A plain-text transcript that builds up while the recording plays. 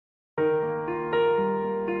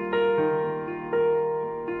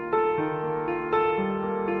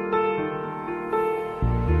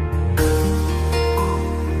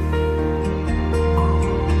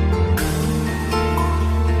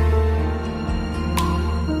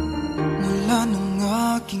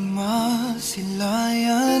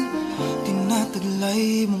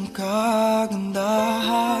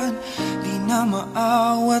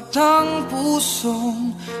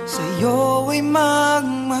pusong sa'yo ay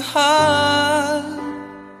magmahal.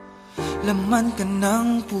 Laman ka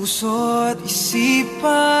ng puso at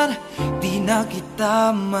isipan, di na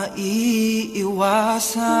kita maiiwasan.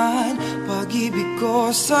 Pag-ibig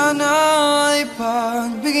ko sana ay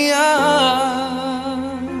pagbigyan.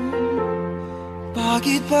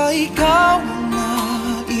 Bakit ba ikaw ang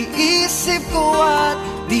naiisip ko at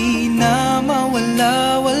di na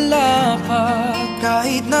mawala-wala ka?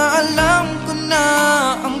 Kahit na alam ko na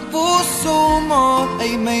ang puso mo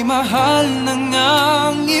ay may mahal na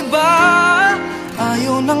ngang iba.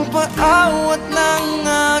 Ayaw ng paawat ng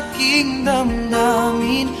aking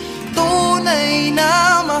damdamin, tunay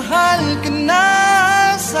na mahal ka na.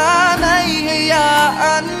 Sana'y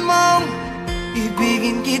hayaan mong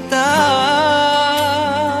ibigin kita.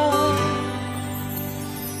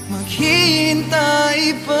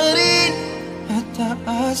 Maghihintay pa rin at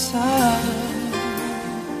aasa.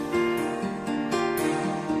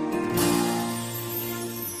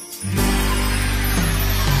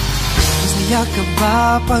 Masaya ka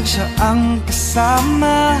ba pag siya ang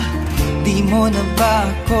kasama? Di mo na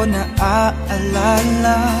ba ako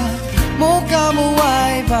naaalala? Mukha mo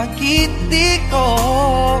ay bakit di ko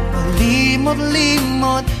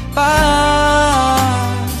malimot-limot pa?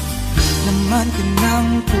 Laman ka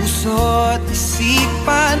ng puso at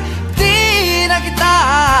isipan, di na kita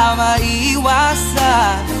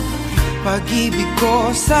maiiwasan. Pag-ibig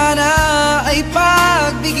ko sana ay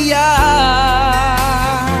pagbigyan.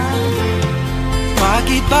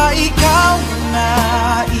 Bakit ba ikaw na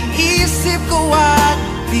naiisip ko at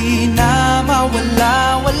di na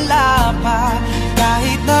mawala-wala pa?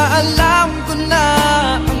 Kahit na alam ko na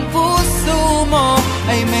ang puso mo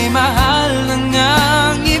ay may mahal na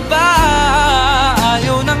ngang iba.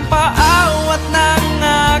 Ayaw ng paawat ng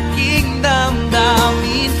aking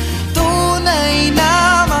damdamin, tunay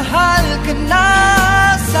na mahal ka na.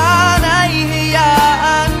 Sana'y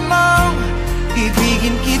hayaan mong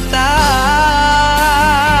ibigin kita.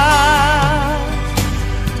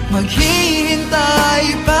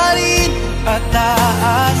 Maghihintay pa rin at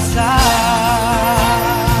aasa.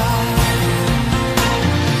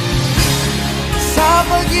 Sa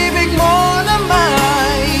pag-ibig mo na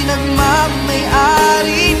may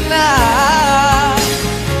nagmamay-ari na,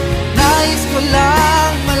 nais ko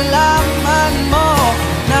lang malaman mo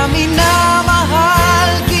na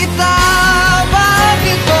minamahal kita.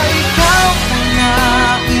 Bakit ba ikaw ang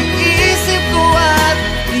naiisip ko at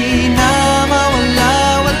di na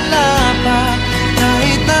mawala-wala pa?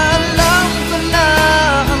 Kahit na alam ko na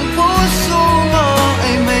ang puso mo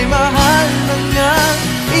ay may mahal na ngang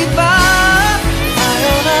iba.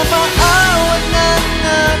 Ayaw na paawat ng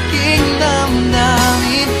aking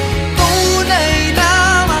damdamin, tunay na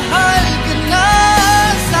mahal ka na.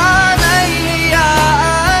 Sana'y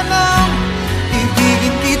hayaan mong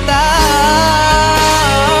ibigin kita.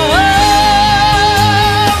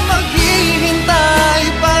 Maghihintay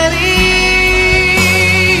pa rin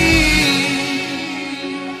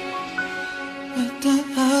at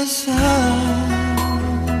aasa.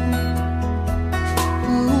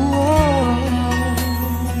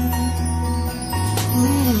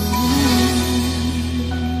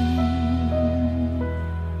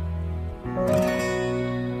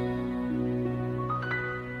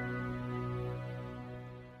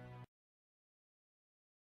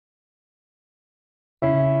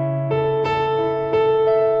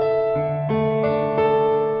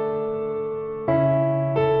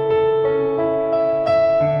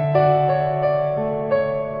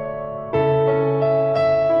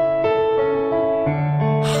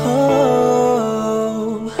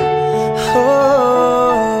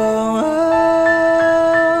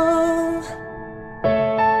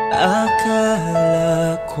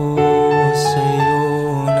 Akala ko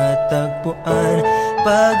sa'yo natagpuan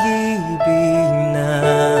pag-ibig na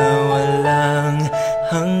walang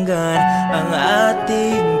hanggan, ang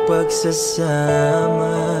ating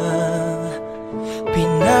pagsasama.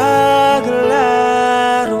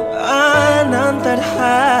 Pinaglaruan ng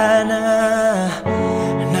tadhana,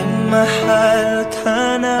 nagmahal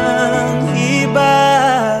ka ng iba.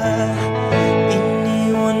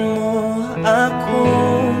 Iniwan mo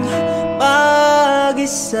akong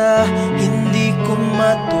mag-isa, hindi ko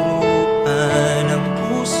maturuan ang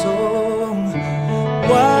pusong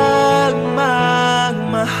huwag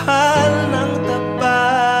magmahal ng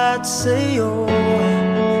tapat sa'yo.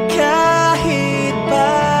 Kahit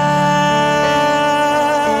pa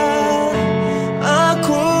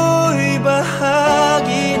ako'y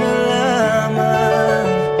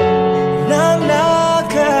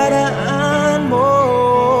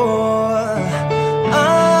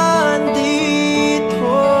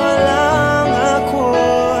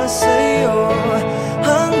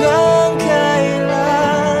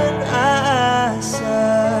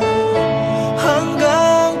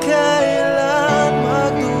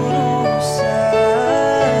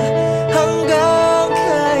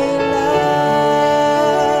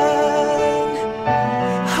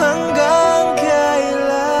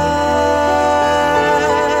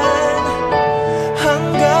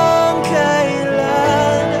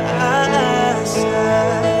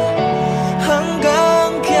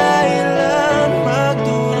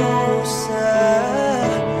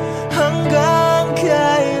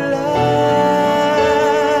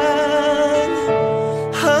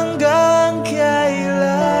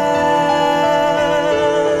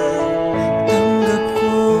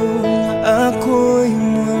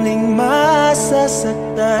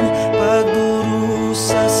kalimutan.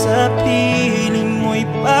 Pagdurusa sa piling mo'y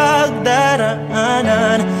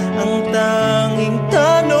pagdaraanan. Ang tanging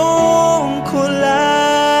tanong ko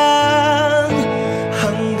lang,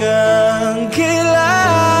 hanggang kailan?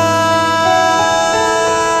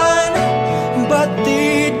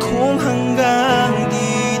 Batid kung hanggang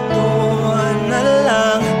dito na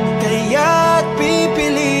lang, kaya't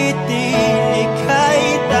pipilitin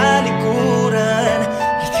ika'y talikuran,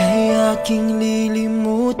 ika'y aking lilimutin.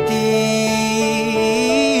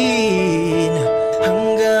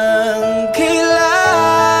 Hanggang kailan?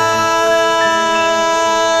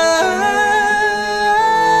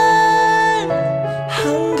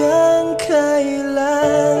 Hanggang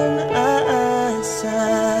kailan aasa?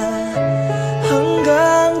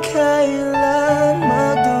 Hanggang kailan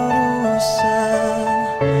magdurusa?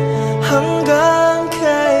 Hanggang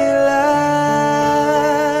kailan?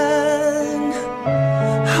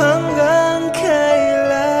 Hanggang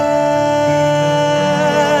kailan?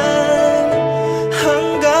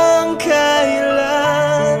 Hanggang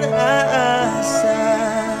kailan aasa?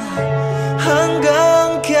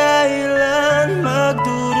 Hanggang kailan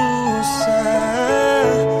magdurusa?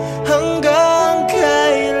 Hanggang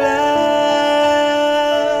kailan?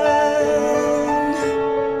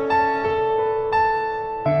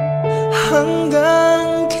 Hanggang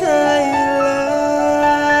kailan?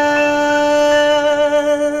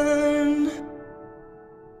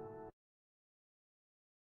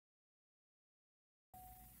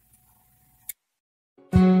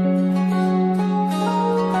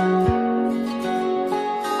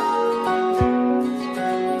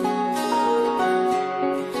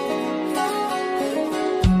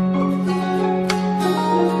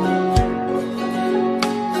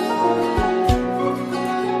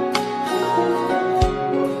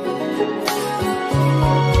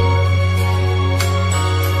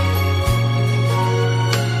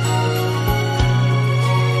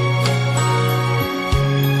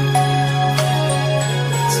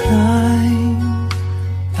 Time,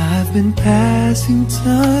 I've been passing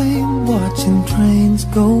time, watching trains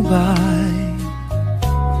go by.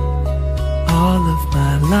 All of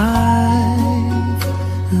my life,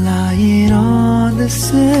 lying on the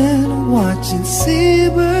sand, watching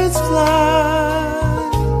seabirds fly.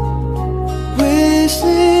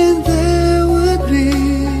 Wishing there would be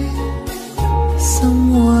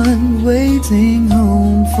someone waiting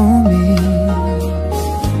home for me.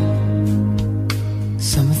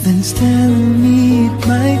 Something's telling me it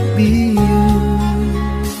might be you.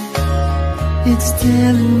 It's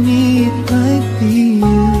telling me it might be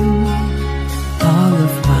you. All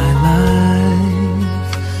of my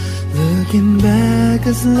life, looking back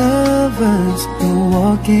as lovers go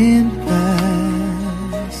walking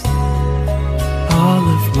past. All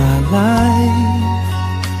of my life,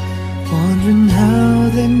 wondering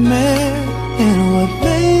how they met and what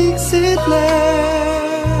makes it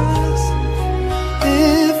last.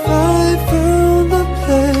 If I found the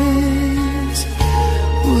place,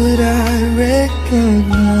 would I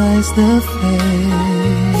recognize the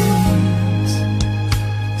face?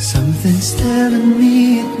 Something's telling me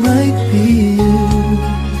it might be you.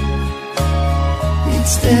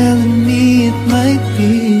 It's telling me it might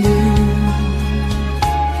be you.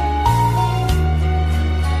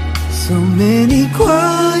 So many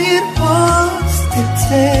quiet walks to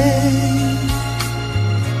take,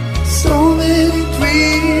 so many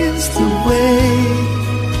dreams to wake,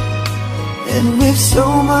 and with so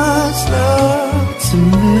much love to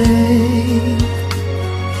make.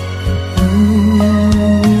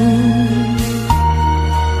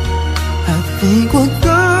 I think we're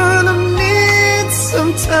gonna need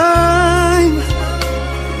some time,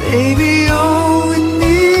 baby. All we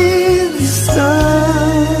need is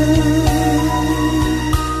time,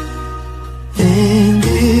 and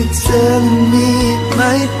it's telling me it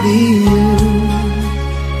might be you.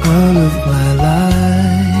 All of my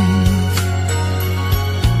life,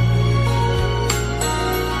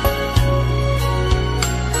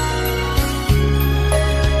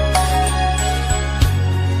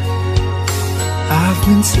 I've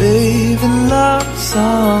been saving love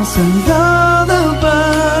songs and lullabies,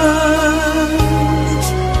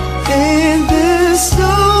 and there's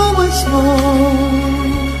so much more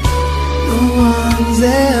no one's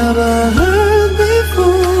ever heard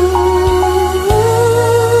before.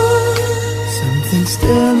 Something's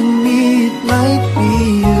telling me it might be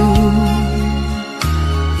you.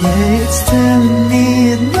 Yeah, it's telling me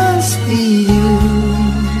it must be you.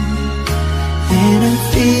 And I'm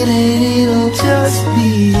feeling it'll just be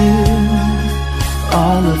you.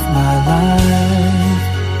 All of my life,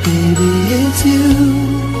 baby, it's you.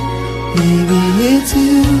 Maybe it's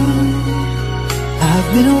you. I've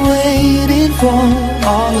been waiting for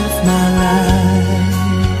all of my life.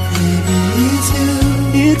 Maybe it's you,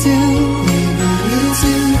 it's you, maybe it's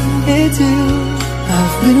you, it's you.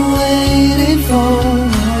 I've been waiting for.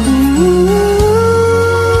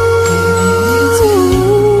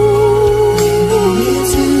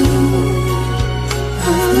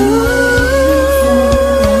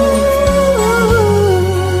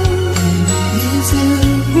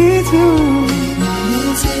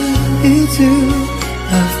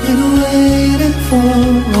 I've been waiting for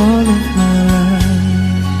all of my life.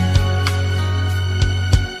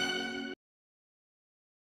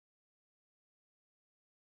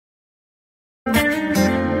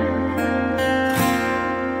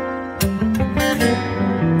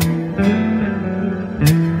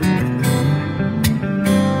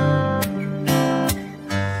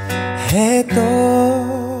 Heto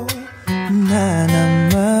na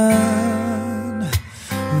naman,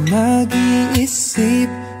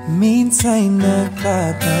 nag-iisip, minsan'y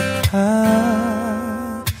nagtataka.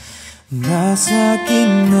 Nasa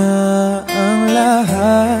akin na ang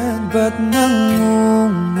lahat, ba't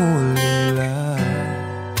nangungulila?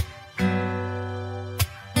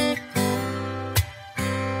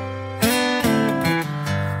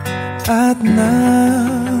 At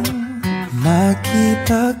nang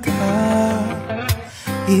makita ka,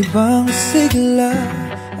 ibang sigla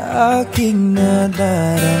aking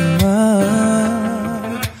nadarama.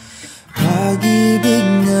 Pag-ibig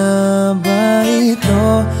nga ba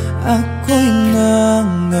ito? Ako'y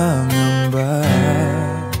nangangamba.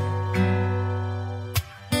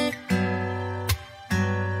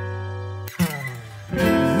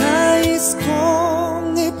 Nais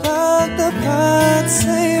kong ipagtapat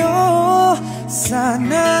sa'yo,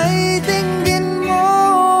 sana'y dinggin mo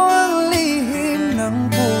ang lihim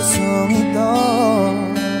ng pusong ito.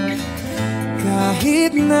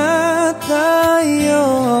 Kahit na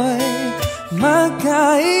tayo'y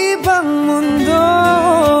magkaibang mundo,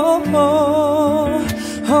 oh,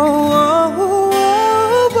 oh, oh,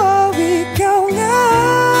 oh, ikaw nga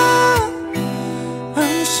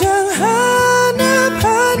ang siyang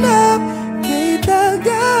hanap-hanap. Kay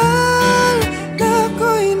tagal na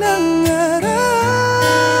ako'y nangarap,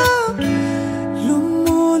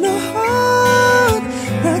 lumuluhod,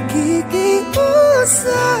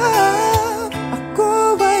 nakikiusap.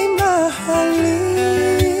 Ako ay mahalin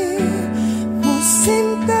mo,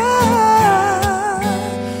 sinta.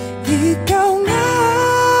 Ikaw nga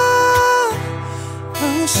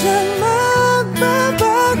ang siyang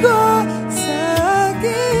magbabago sa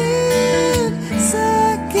akin, sa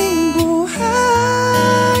aking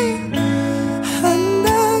buhay.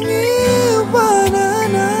 Handang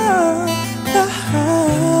iwanan ang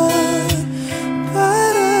lahat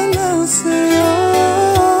para lang sa'yo,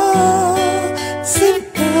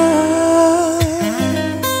 sinta.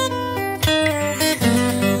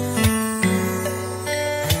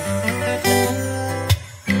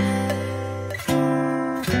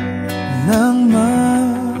 Nang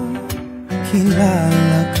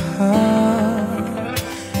makilala ka,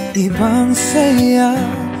 ibang saya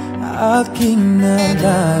aking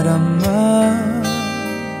nadarama.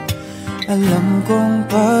 Alam kong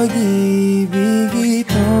pag-ibig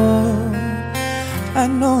ito,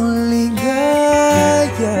 anong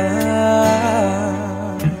ligaya.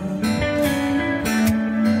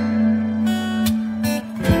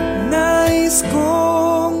 Nais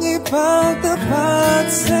kong ipagtapat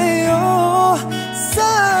sa'yo,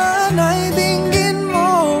 sana'y dinggin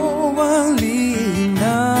mo ang lihim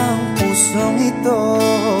ng pusong ito.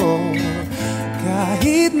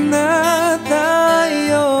 Kahit na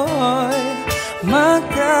tayo'y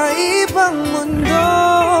magkaibang mundo,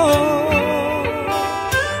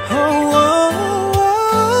 oh, oh,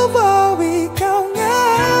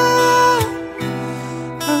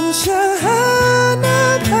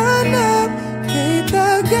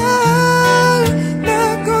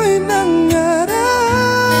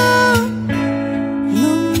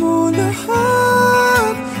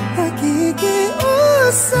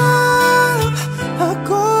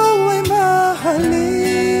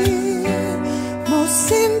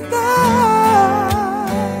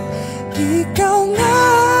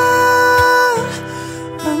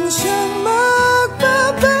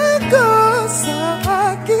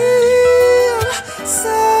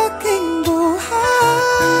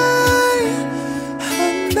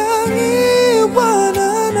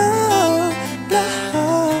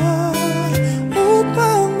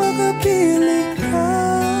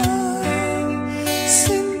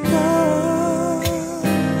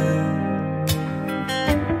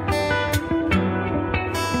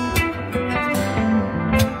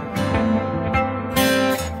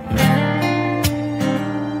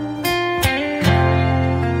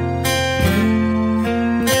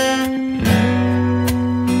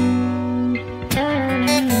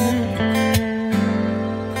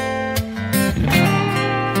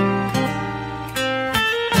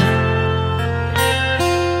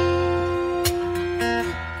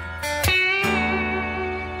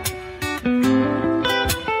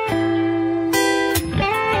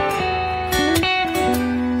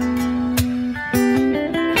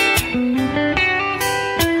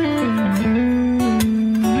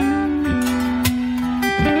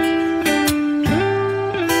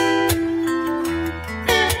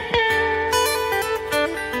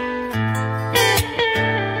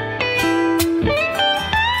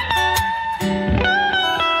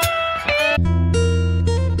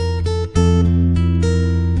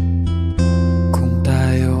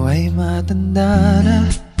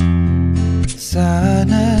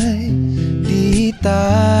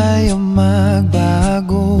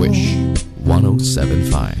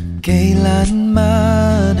 Spotify.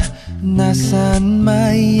 Kailanman, nasan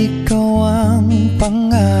may ikaw ang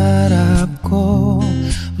pangarap ko.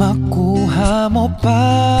 Makuha mo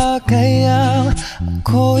pa kaya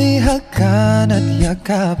ako'y hakan at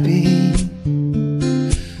yakapin.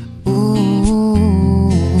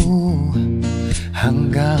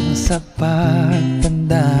 Hanggang sa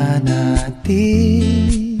pagtanda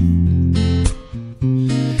natin.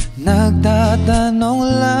 Nagtatanong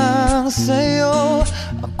lang sa'yo,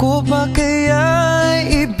 ako ba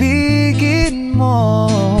kaya'y ibigin mo?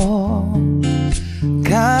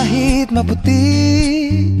 Kahit maputi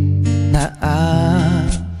na ang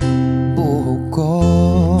buhok ko.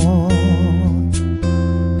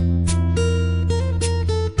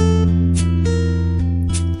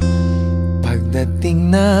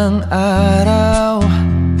 Pagdating ng araw,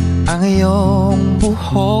 ang iyong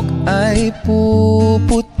buhok ay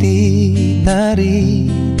puputi na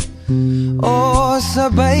rin. O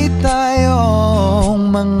sabay tayong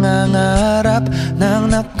mangangarap ng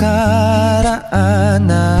nakaraan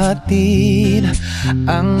natin.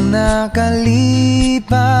 Ang nakalipas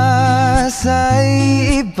ay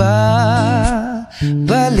iba,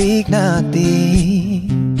 balik natin.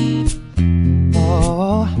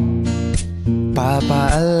 Oh,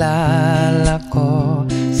 papaalala ko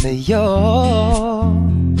sa'yo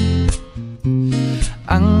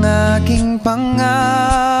ang aking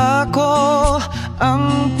pangako,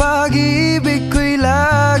 ang pag-ibig ko'y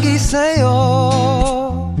lagi sa'yo.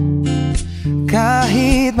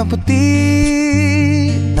 Kahit maputi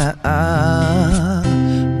na ang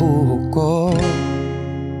buhok ko.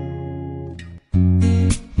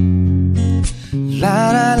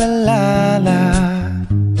 La la la la la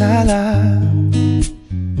la la.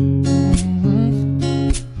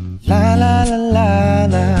 La la la la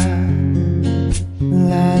la.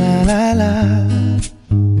 La la la la.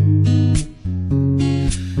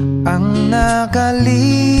 Ang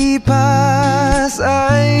nakalipas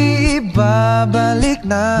ay ibabalik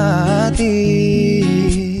natin.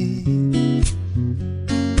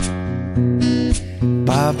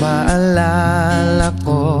 Papaalala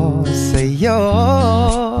ko sa'yo,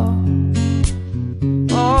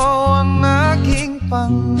 oh, ang aking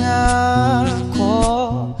pangako,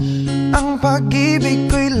 ang pag-ibig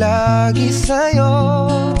ko'y lagi sa'yo.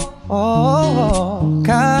 Oh,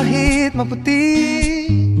 kahit maputi,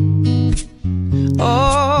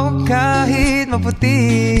 oh, kahit maputi,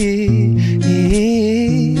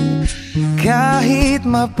 kahit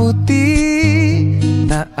maputi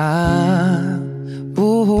na ang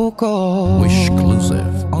buhok ko. Wish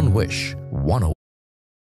exclusive on Wish 101.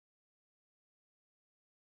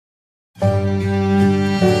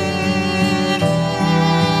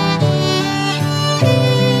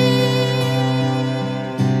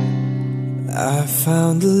 I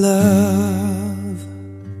found love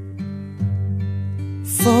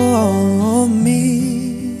for me.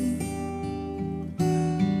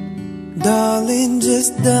 Darling,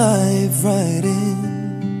 just dive right in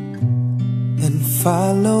and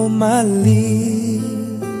follow my lead.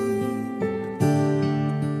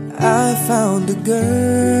 I found a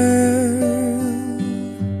girl,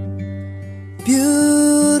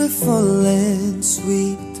 beautiful and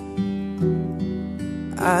sweet.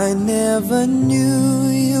 I never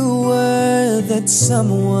knew you were that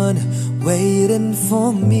someone waiting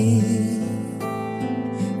for me.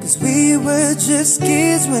 'Cause we were just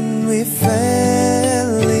kids when we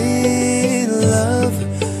fell in love,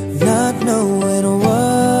 not knowing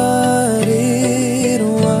what it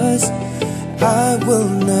was. I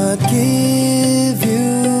will not give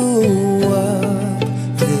you up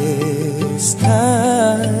this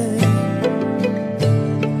time.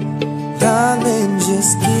 Darling,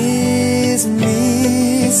 just kiss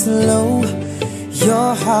me slow.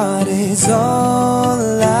 Your heart is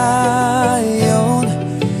all I own,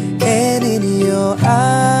 and in your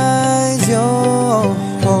eyes you're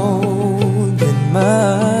holding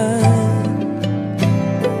mine.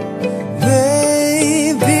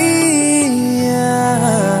 Baby,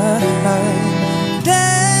 I'm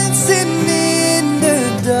dancing in the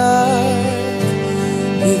dark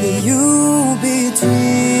with you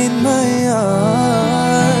between my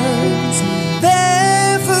arms,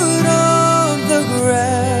 barefoot on the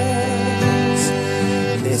grass,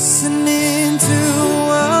 listening to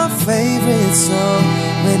our favorite song.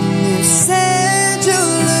 When you said you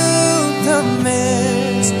looked a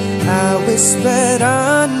mess, I whispered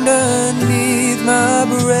underneath my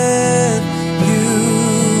breath. You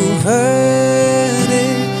heard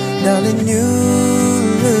it, darling, you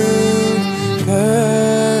look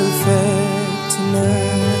perfect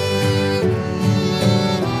tonight.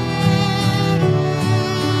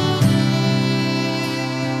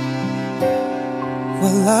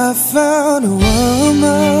 I found a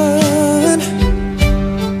woman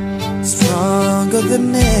stronger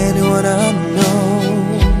than anyone I know.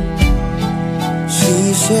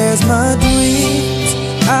 She shares my dreams.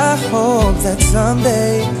 I hope that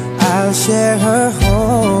someday I'll share her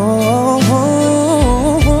home.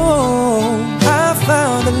 I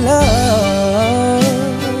found a love,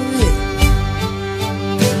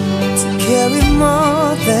 to carry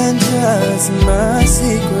more than just my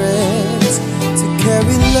secrets, to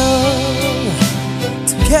carry love,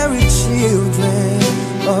 to carry children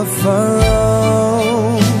of her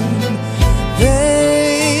own.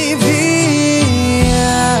 Baby,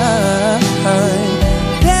 I'm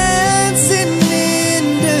dancing in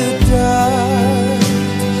the dark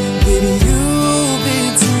with you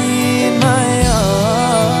between my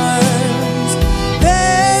arms,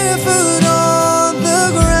 barefoot on the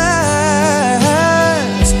grass,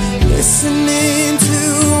 listening to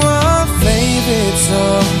our favorite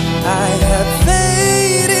song. I have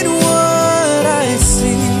faith in what I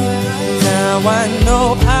see. Now I know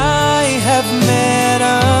I have met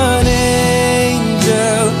an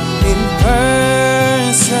angel in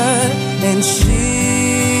person, and she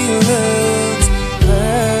looks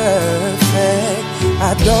perfect.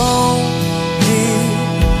 I don't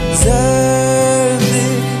deserve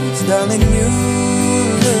this, darling, you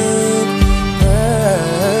look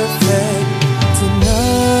perfect tonight.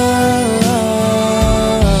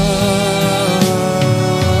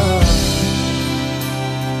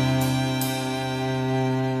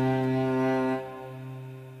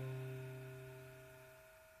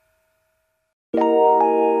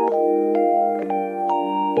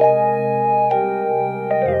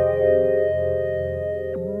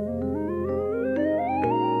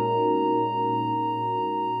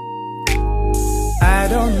 I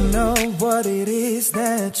don't know what it is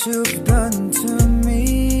that you've done to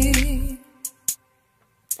me,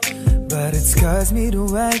 but it's caused me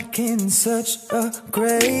to act in such a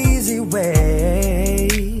crazy way.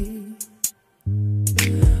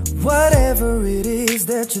 Whatever it is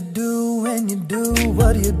that you do when you do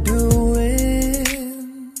what you're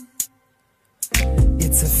doing,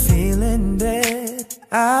 it's a feeling that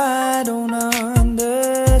I don't understand.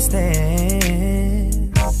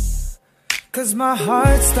 'Cause my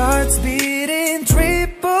heart starts beating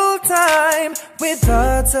triple time with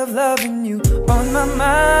thoughts of loving you on my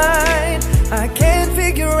mind. I can't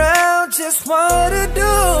figure out just what to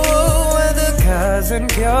do. The cause and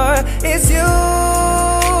cure is you.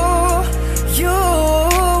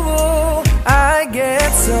 I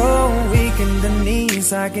get so weak in the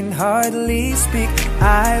knees, I can hardly speak.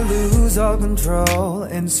 I lose all control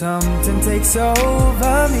and something takes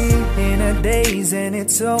over me in a daze, and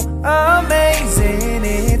it's so amazing.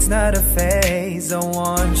 It's not a phase. I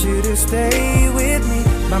want you to stay with me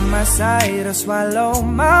by my side or swallow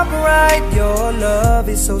my pride. Your love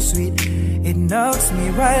is so sweet, it knocks me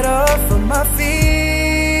right off of my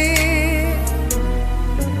feet.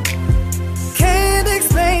 Can't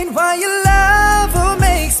explain why your love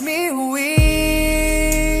makes me weak.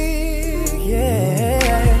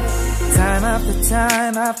 Yeah, time after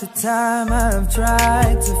time after time I've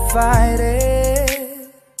tried to fight it,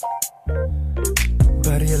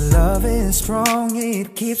 but your love is strong, it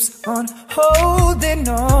keeps on holding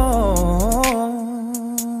on.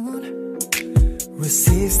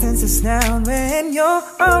 Resistance is down when you're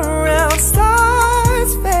around,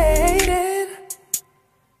 starts fading.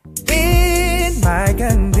 In my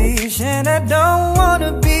condition, I don't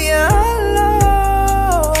wanna be alone,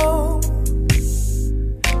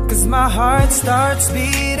 'cause my heart starts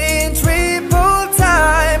beating triple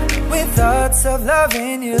time with thoughts of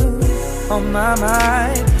loving you on my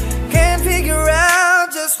mind. Can't figure out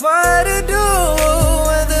just what to do.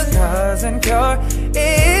 The cause and cure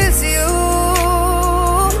is you.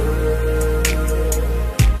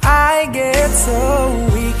 I get so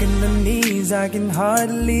weak in the knees, I can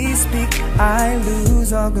hardly speak. I lose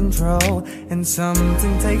all control and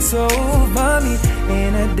something takes over me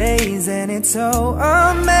in a daze, and it's so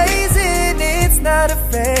amazing. It's not a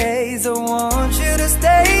phase. I want you to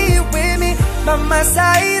stay with me by my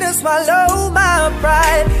side or swallow my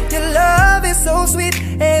pride. Your love is so sweet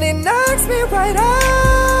and it knocks me right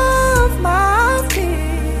off my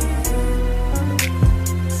feet.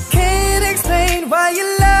 Can't explain why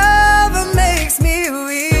your love makes me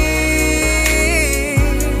weak.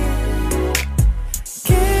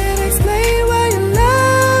 Can't explain why your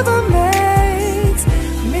love makes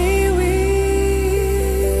me weak.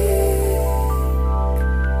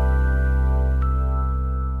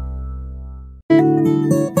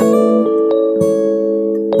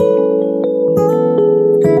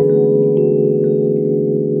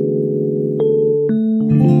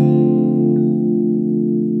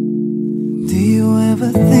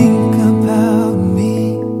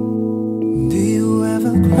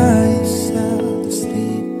 ever cry yourself to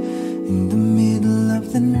sleep in the middle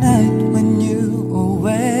of the night when you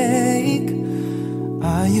awake?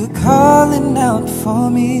 Are you calling out for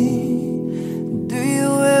me? Do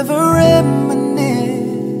you ever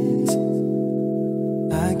reminisce?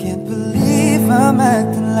 I can't believe I'm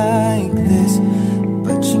acting like this,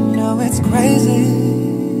 but you know it's crazy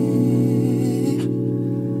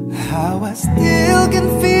how I still can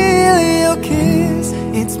feel your kiss.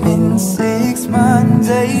 It's been 6 months,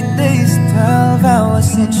 8 days, 12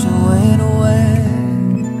 hours since you went away.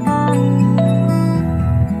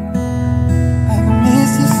 I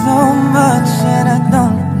miss you so much and I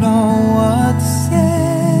don't know what to say.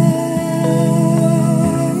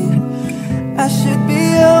 I should be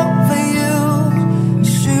over you,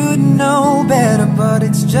 should know better, but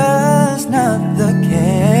it's just not the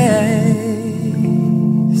case.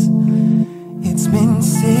 It's been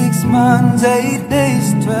 6 months, 8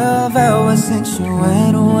 days, 12 hours since you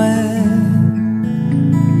went away.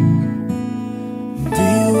 Do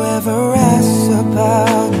you ever ask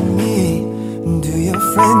about me? Do your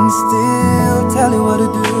friends still tell you what to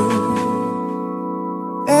do?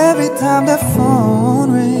 Every time the phone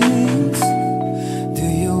rings, do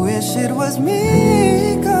you wish it was me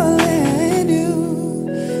calling you?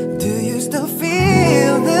 Do you still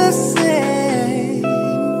feel the same?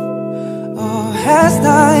 Or has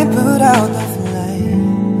time put out the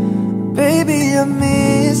flame? Baby, I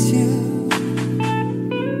miss you.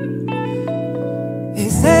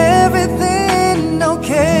 Is everything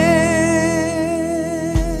okay?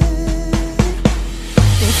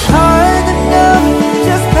 It's hard enough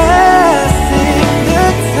just passing the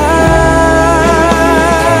time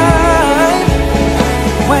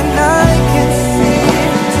when I can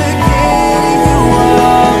seem to get you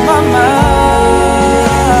off my mind.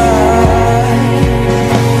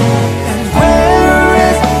 And where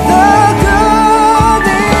is the good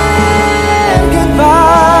in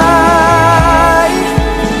goodbye?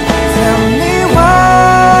 Tell me why.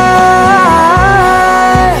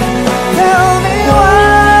 Tell me why.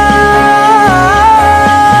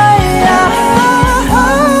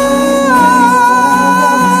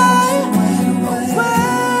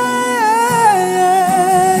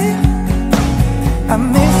 I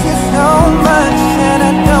miss you so much and I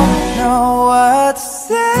don't know what to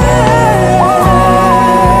say.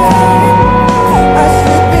 I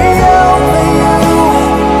should be over you,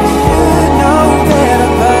 should know better,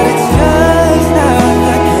 but it's just not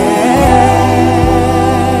the case.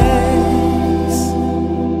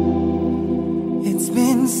 It's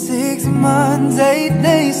been 6 months, 8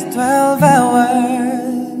 days, 12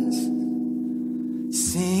 hours.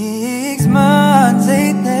 6 months,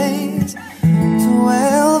 8 days,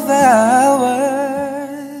 12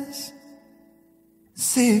 hours.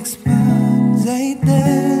 6 months, 8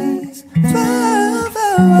 days, 12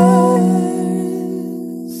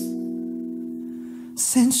 hours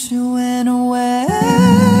since you went away.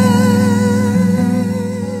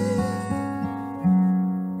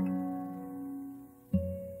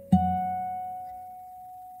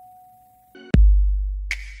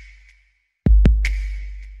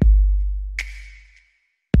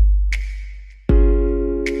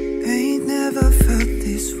 Ain't never felt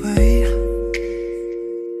this way.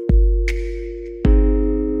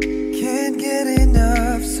 Can't get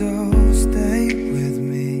enough, so stay with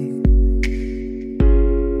me.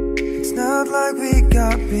 It's not like we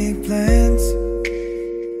got big plans.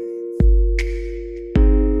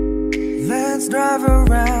 Let's drive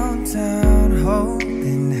around town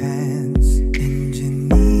holding hands. And you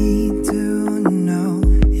need to know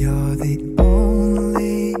you're the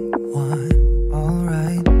only one.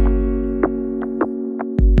 Alright,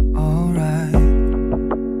 alright.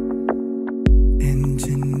 And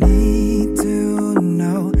you need to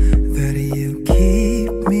know that you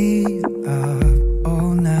keep me up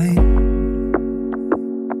all night,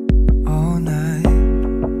 all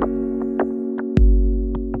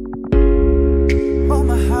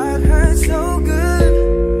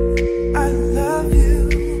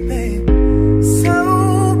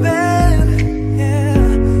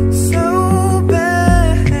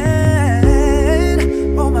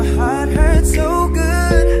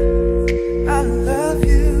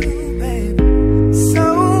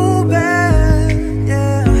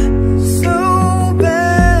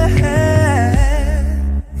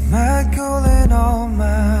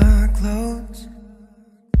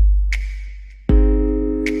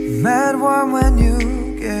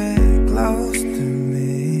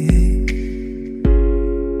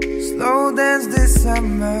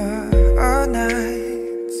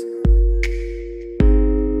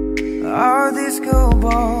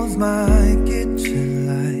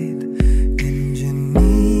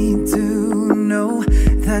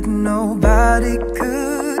that nobody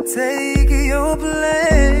could take your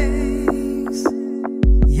place,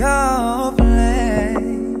 your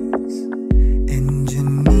place. And you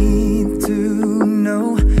need to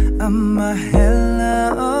know I'm a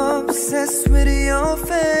hella obsessed with your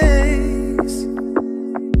face,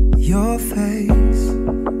 your face.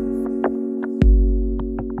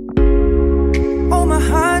 Oh, my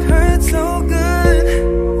heart hurts so good.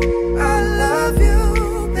 I love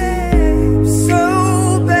you, babe,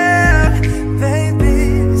 so bad,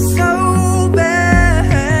 baby, so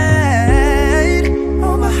bad.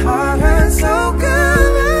 Oh, my heart hurts so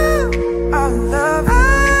good. I love you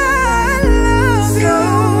so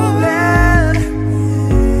bad,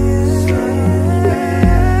 so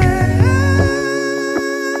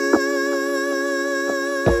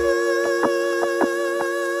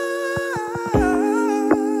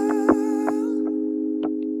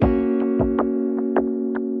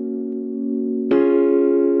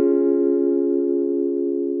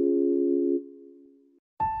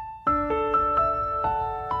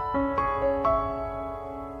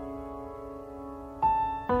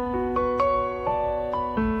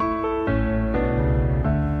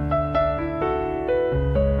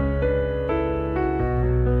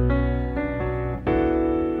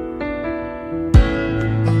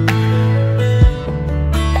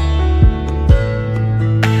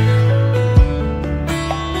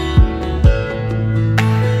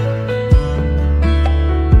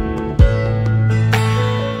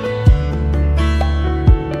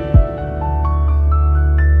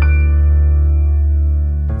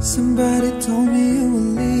Somebody told me you were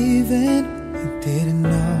leaving, you didn't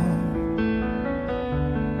know.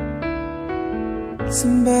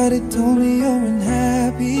 Somebody told me you're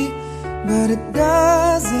unhappy, but it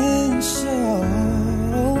doesn't show.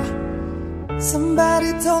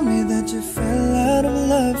 Somebody told me that you fell out of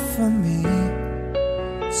love for me,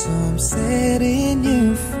 so I'm setting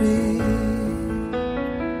you free.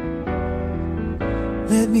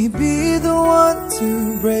 Let me be the one to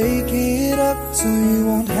break it up, so you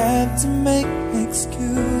won't have to make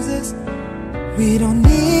excuses. We don't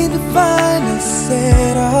need to find a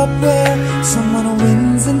setup where someone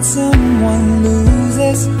wins and someone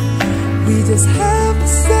loses. We just have to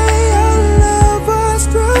say our love was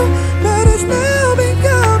true, but it's now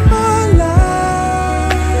become our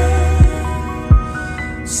life.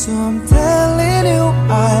 So I'm telling you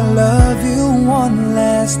I love you one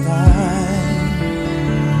last time.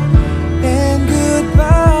 And goodbye,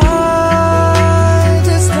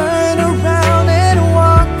 just turn around and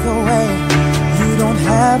walk away. You don't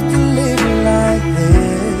have to live like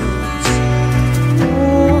this.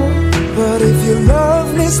 But if you love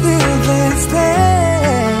me still, then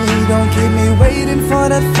stay. Don't keep me waiting for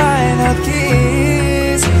that final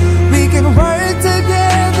kiss. We can work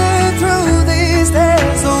together through these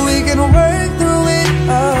days, so we can work through it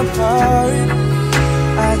apart.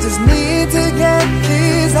 I just need to get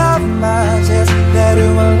this off my chest, that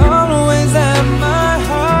it will always have my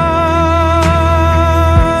heart.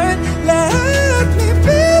 Let me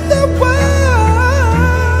be the one.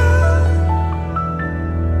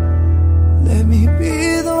 Let me be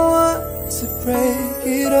the one to break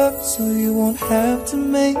it up, so you won't have to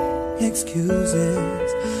make excuses.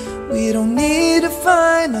 We don't need to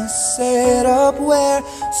find a setup where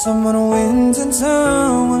someone wins and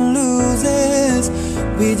someone loses.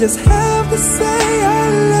 We just have to say our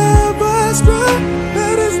love was strong,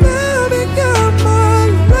 but it's now become my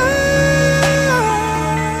life.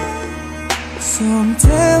 So I'm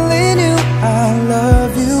telling you I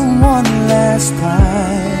love you one last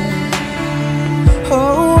time.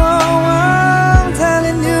 Oh, I'm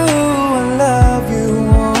telling you I love you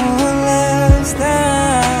one last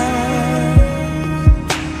time.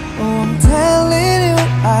 Oh, I'm telling you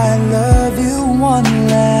I love you one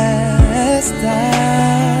last time.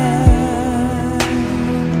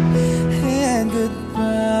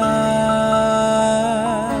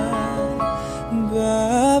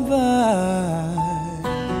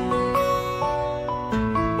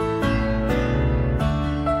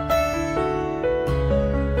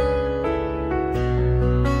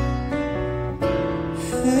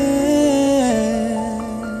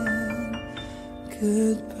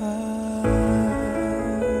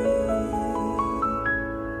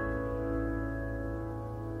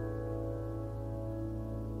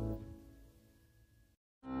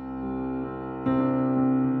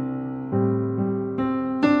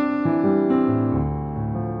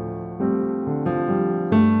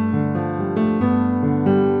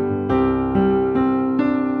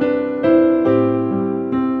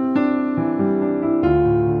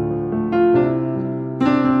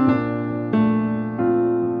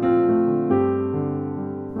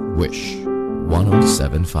 Wish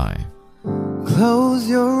 107.5. Close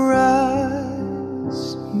your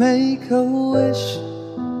eyes, make a wish,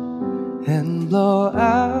 and blow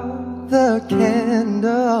out the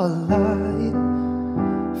candlelight.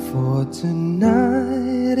 For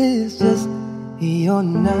tonight is just your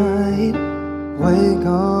night. We're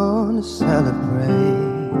gonna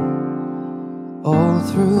celebrate. All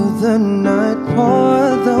through the night,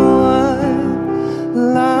 pour the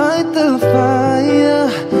wine, light the fire.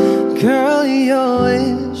 Girl, your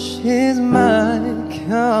wish is my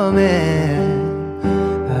command.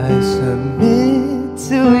 I submit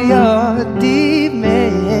to your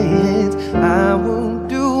demands. I won't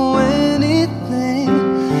do anything.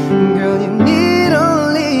 Girl, you need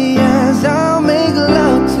only yes. I'll make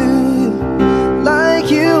love to you like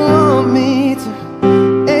you want me to,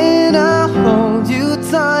 and I'll hold you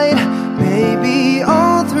tight, baby,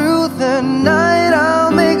 all through the night. I'll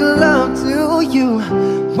make love to you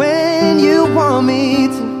when you want me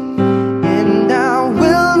to, and I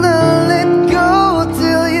will not let go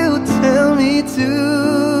till you tell me to.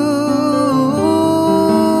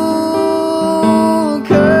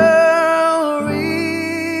 Girl,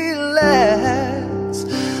 relax,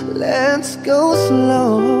 let's go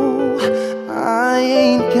slow. I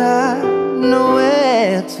ain't got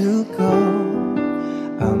nowhere to go.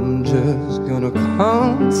 I'm just gonna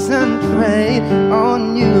concentrate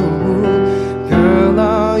on you. Girl,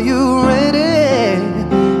 are you ready?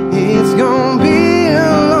 It's gonna be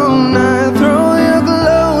a long night. Throw your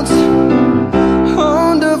clothes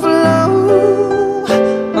on the floor.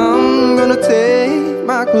 I'm gonna take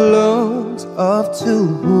my clothes off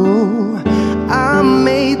too. I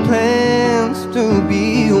made plans to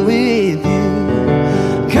be with you.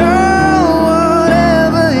 Girl,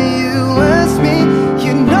 whatever you ask me,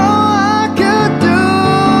 you know I could do.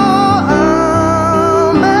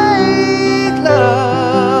 I'll make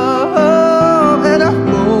love and I'll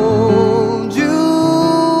hold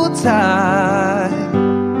you tight.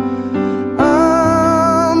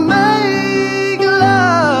 I'll make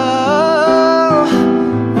love,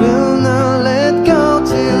 will not let go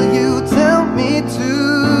till you tell me to.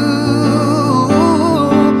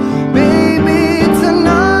 Baby,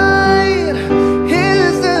 tonight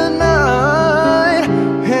is the night,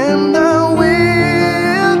 and I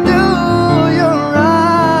will do you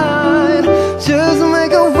right. Just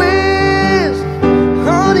make a wish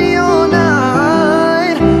on your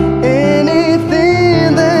night.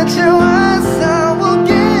 Anything that you ask, I will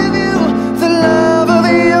give you. The love of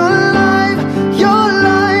your life, your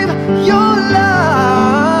life, your life.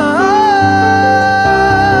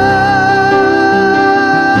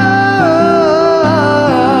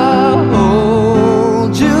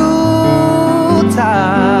 Hold you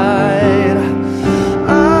tight.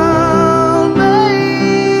 I'll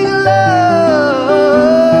make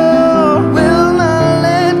love, will not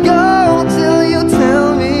let go till you tell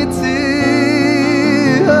me to.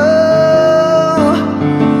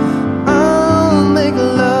 I'll make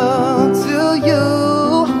love to you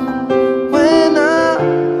when I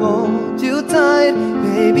hold you tight,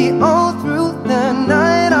 baby, all through the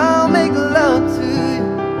night. I'll make love to you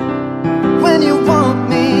when you want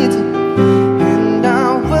me to, and I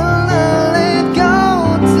will not let go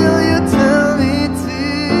till you tell me to.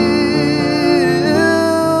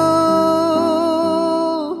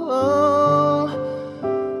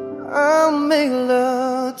 I'll make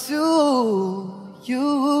love to you.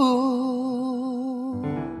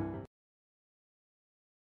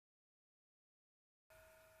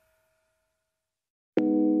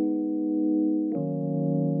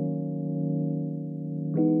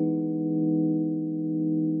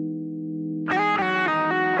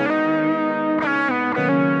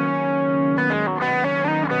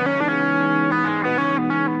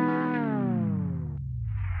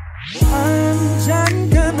 Andyan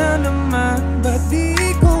ka na naman, ba't di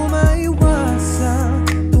ko maiwasan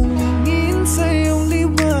tumingin sa iyong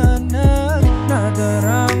liwanag?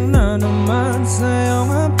 Nadarang na naman sa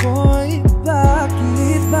iyong apoy.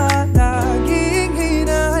 Bakit ba laging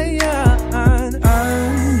hinahayaan?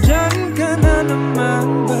 Andyan ka na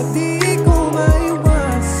naman, ba't di ko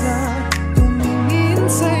maiwasan tumingin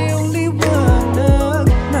sa iyong liwanag?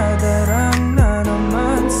 Nadarang na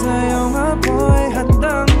naman sa iyong apoy.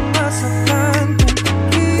 Handang masaktan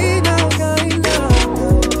kung ikaw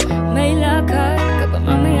kailan. May lakad ka ba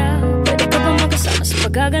mamaya? Pwede ka ba makasama sa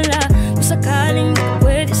paggagala? Kung sakaling di ka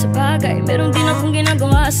pwede sa bagay, meron din akong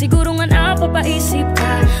ginagawa. Siguro nga napapaisip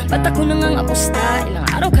ka, ba't ako nang ang apusta? Ilang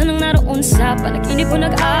araw ka nang naroon sa panaginip ko,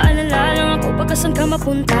 nag-aalala lang ako baka saan ka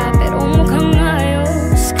mapunta. Pero mukhang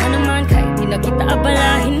ayos ka naman kahit di na kita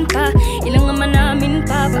abalahin pa. Ilang naman namin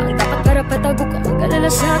pa ba ang dapat para patago ka mag-alala? nag-aalala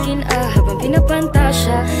sa'kin habang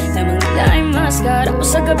pinapantasya. Lamang nila ay maskara mo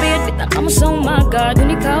sa gabi at pitaka mo sa umaga. Dun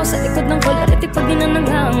ikaw sa likod ng kolor at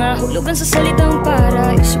ipag-inananganga. Hulugan sa salitang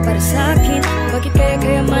para, iso para sa'kin. Bakit kaya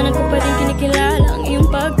kayamanan ko pa rin kinikilala ang iyong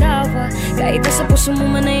pagtawa? Kahit sa puso mo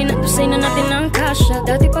man ay natusay na natin ang kasya.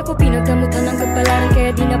 Dati pa ko pinagdamutan ng kapalaran, kaya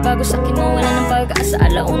di na bago sa'kin mawala ng pag-asa.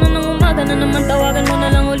 Alauna ng umaga na naman, tawagan mo na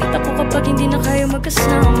lang ulit ako kapag hindi na kayo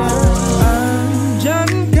magkasama.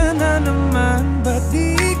 Andyan ka na naman, ba't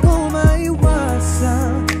di ko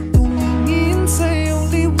maiwasan tumingin sa iyong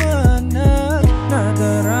liwanag?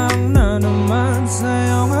 Nadarang na naman sa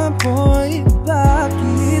iyong apoy.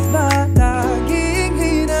 Bakit ba laging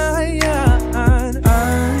hinahayaan?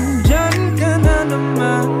 Andyan ka na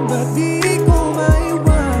naman, ba't di ko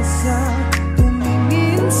maiwasan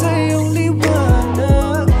tumingin sa iyong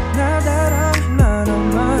liwanag? Nadarang na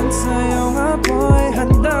naman sa iyong apoy.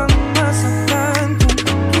 Handang masaktan kung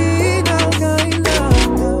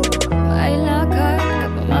kinakailangan. May lakad ka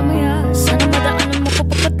pa mamaya, sana madaanan mo ko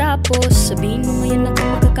pagkatapos. Sabihin mo ngayon na kung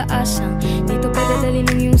magkakaasang dito padadali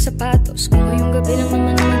ng iyong sapatos. Kung ngayong gabi lang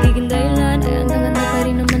naman ang magiging dahilan, ay andang-anda pa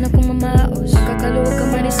rin naman akong mamaos. Makakaluwag ka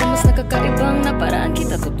man sa mas nakakaibang na paraan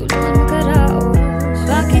kita tutulungan magkaraos.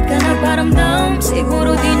 Bakit ka nagparamdam?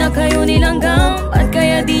 Siguro di na kayo nilanggam. At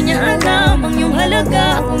kaya di niya alam ang iyong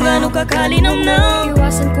halaga, kung gaano kakalinamnam.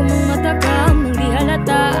 Iwasan ko mong matakam nang di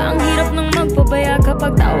halata. Ang hirap ng magpabaya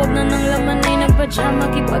kapag tawag na ng laman ay nagpadya.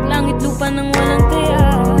 Makipaglangit lupa ng walang taya.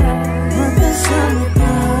 Magkasama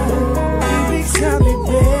ka, ibig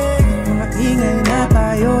sabihin mga ingay na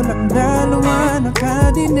tayo lang dalawa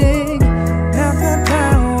nakadinig.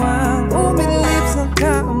 Nakatawang umilip sa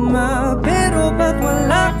kama, pero ba't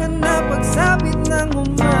wala ka na pagsapit ng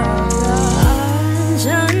umaga?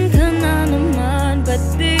 Andyan ka na naman, ba't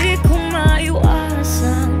di ko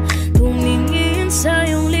maiwasan tumingin sa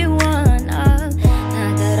iyong liwanag?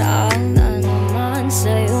 Nadarang na naman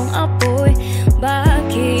sa iyong apoy.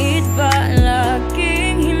 Bakit ba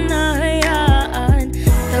laging hinahayaan?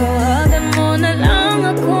 Tawagan mo na lang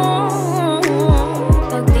ako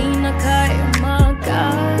pag di na kayo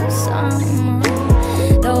magkasama.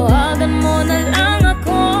 Tawagan mo na lang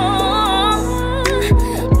ako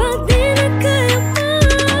pag di na kayo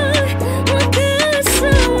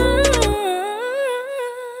magkasama.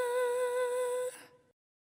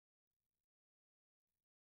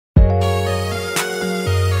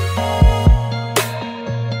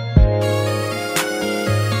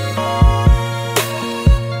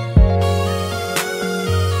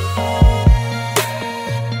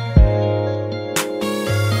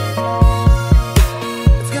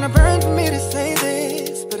 It's gonna burn for me to say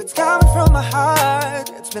this, but it's coming from my heart.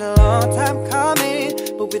 It's been a long time coming,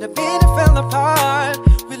 but we've been and fell apart.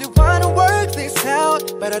 Really wanna work this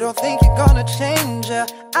out, but I don't think you're gonna change.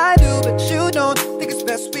 I do, but you don't. Think it's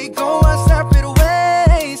best we go our separate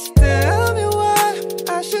ways. Tell me why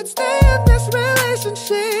I should stay in this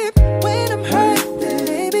relationship when I'm hurt,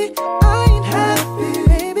 baby. I ain't happy,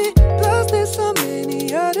 baby. Plus there's so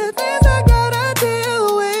many other things I gotta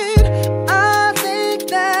deal with. I think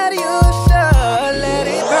that you should let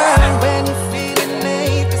it burn when you feel it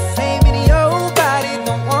ain't the same in your body.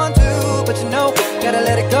 Don't want to, but you know, gotta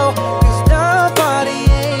let it go. Cause the body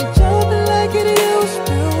ain't jumping like it used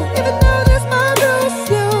to. Even though this might lose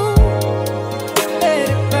you, let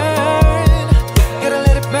it burn. Gotta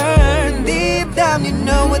let it burn. Deep down, you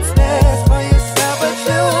know what's best for yourself, but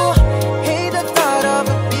you hate the thought of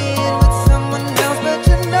it being with someone else, but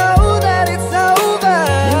you know that it's over.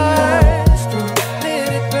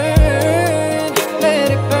 Let it burn, let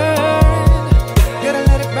it burn. Gotta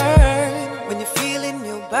let it burn. When you feel in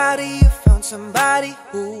your body, you found somebody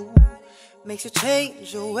who makes you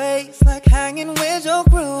change your ways, like hanging with your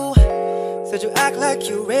crew. Said you act like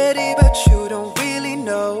you're ready, but you don't really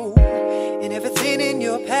know. And everything in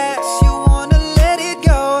your past, you wanna let it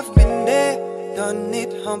go. I've been there, done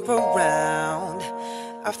it, hump around.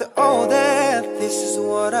 After all that, this is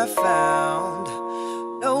what I found.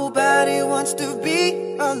 Nobody wants to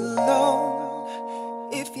be alone.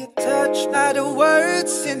 If you're touched by the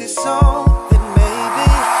words in this song, then maybe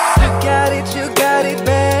you got it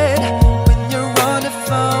bad. When you're on the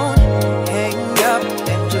phone, hang up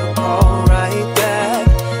and you call right back.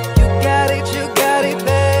 You got it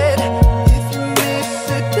bad. If you miss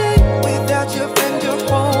a day without your friend, your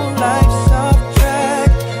whole life's off track.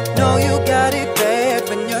 No, you got it bad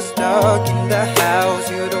when you're stuck in the house.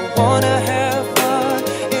 You don't wanna have fun,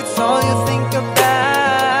 it's all you think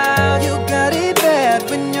about. You got it bad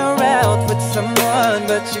when you're out with someone,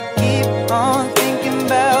 but you keep on thinking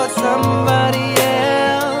about somebody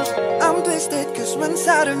else. I'm twisted cause once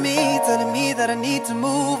inside of me, telling me that I need to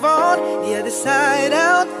move on. The other side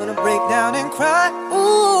out, wanna break down and cry.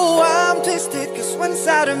 Ooh, I'm twisted, cause one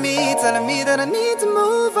side of me telling me that I need to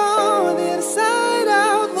move on. The other side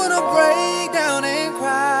out, wanna break down and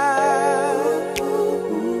cry.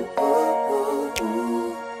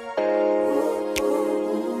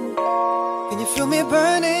 Can you feel me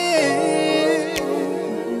burning?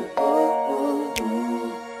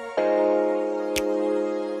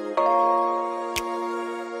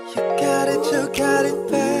 You got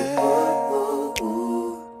it bad.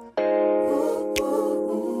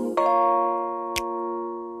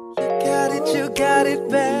 You got it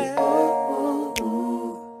bad.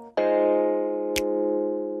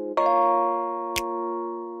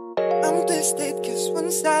 I'm twisted cause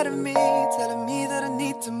one side of me telling me that I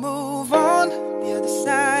need to move on. The other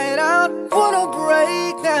side out, wanna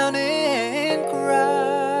break down and cry.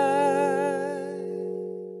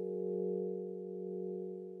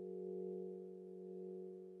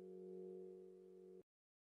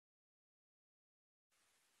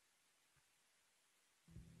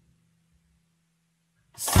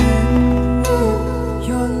 Send me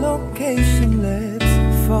your location, let's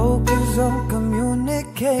focus on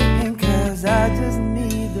communicating. Cause I just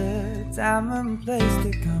need the time and place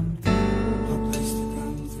to come through.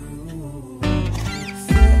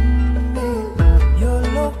 Send me your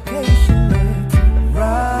location, let's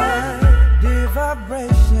ride the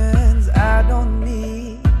vibrations. I don't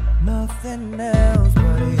need nothing else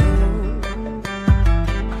but you.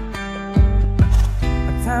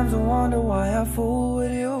 Times I wonder why I fool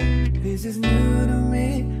with you. This is new to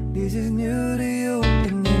me, this is new to you.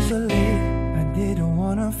 Initially, I didn't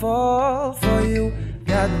wanna fall for you.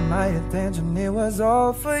 Gathered my attention, it was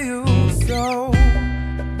all for you. So,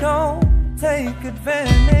 don't take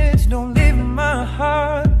advantage, don't leave my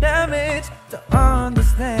heart damaged. To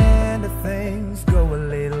understand that things go a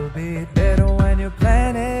little bit better when you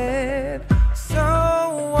plan it. So,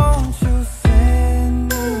 won't you send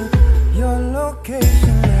me your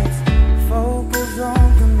location? Let's focus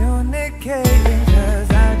on communicating. Cause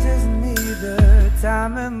I just need the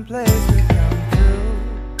time and place to come through.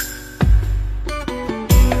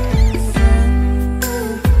 Send me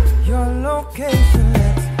your location.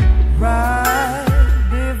 Let's ride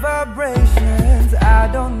the vibrations. I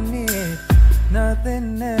don't need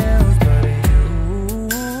nothing else but you.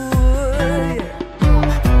 Yeah.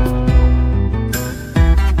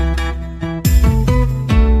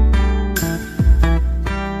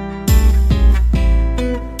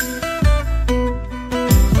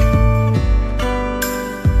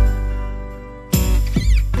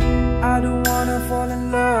 I don't wanna fall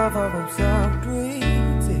in love over some pretty,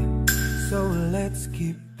 so let's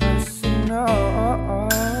keep personal.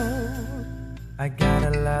 I got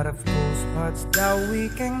a lot of cool spots that we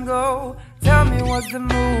can go. Tell me what's the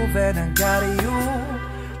move and I got you.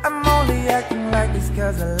 I'm only acting like this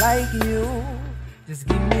cause I like you. Just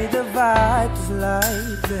give me the vibe, just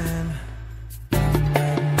like then I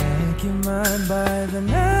might make you mine by the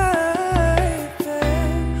night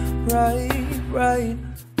then. Right, right,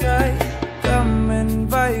 right. Come and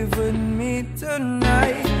vibe with me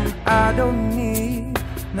tonight. I don't need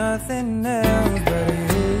nothing else but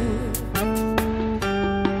you.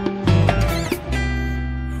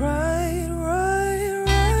 Right, right,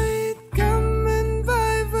 right. Come and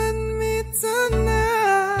vibe with me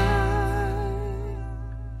tonight.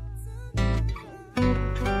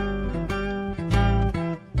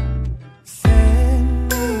 Send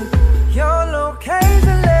me your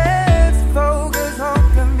location. Let's focus on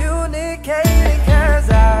communicating. Cause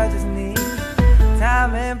I just need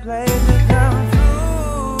time and place to come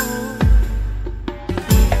through.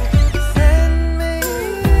 Send me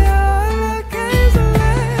your location.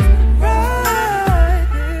 Let's ride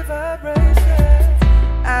the vibrations.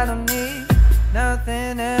 I don't need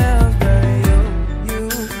nothing else but you, you,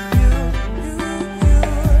 you, you,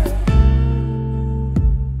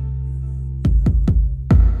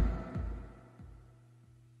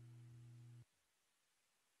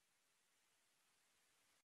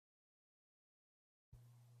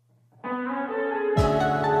 you.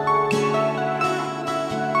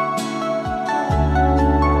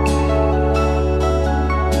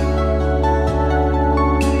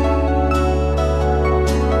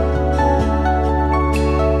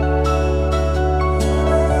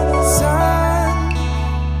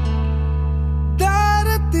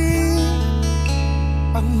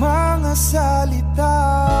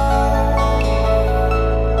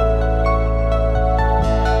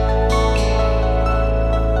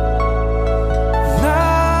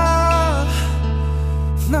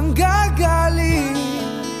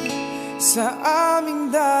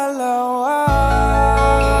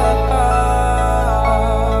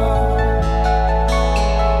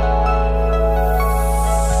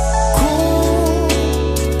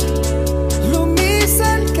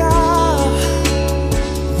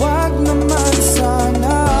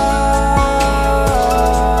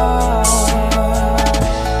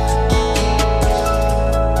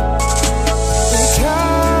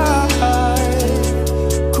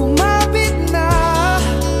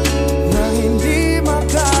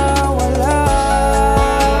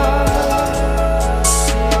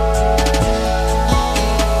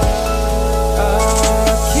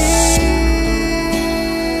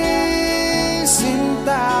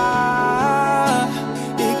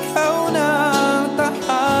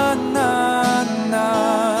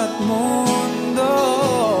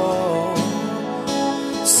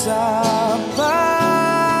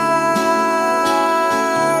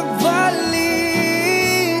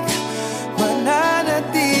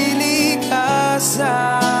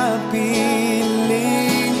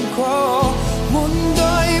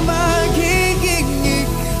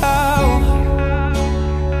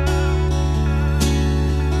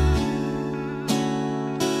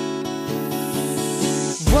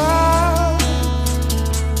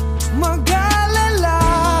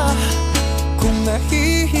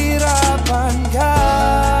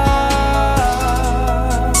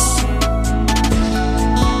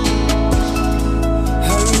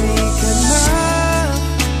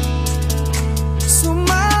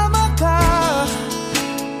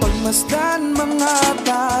 masdan mga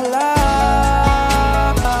tala.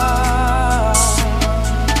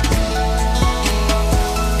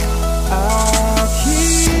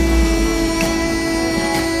 Aking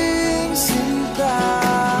sinta,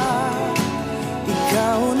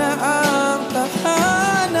 ikaw na ang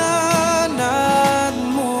tahanan at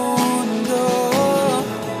mundo.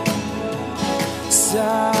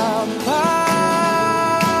 Sa pagbalik,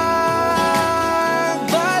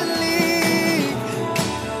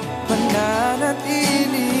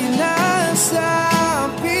 pananatili na sa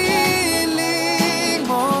piling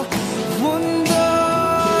mo.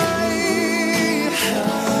 Mundo'y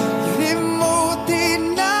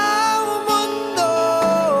limutin ng mundo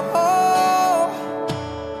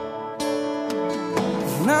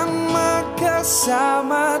nang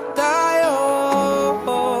magkasama tayo.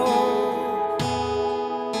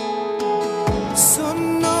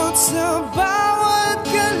 Sunod sa bawat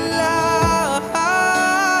galaw,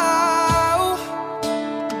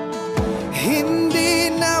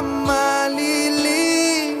 hindi na maliligaw.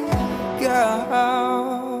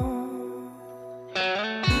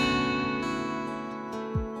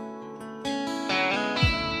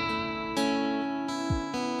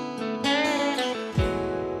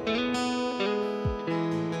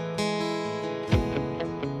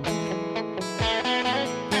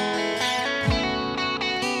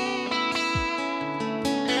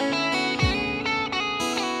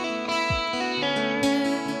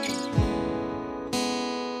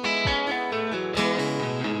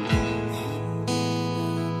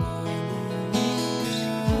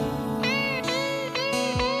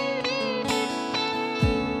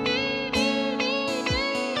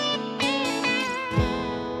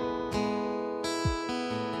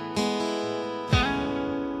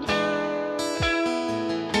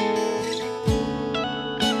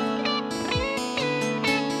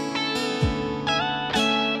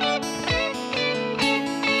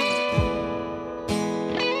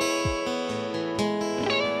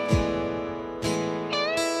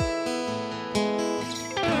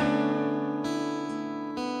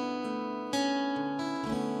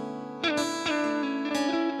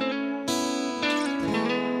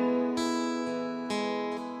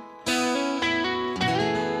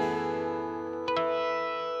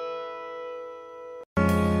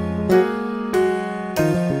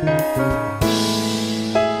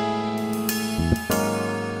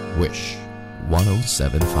 Wish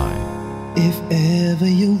 1075. If ever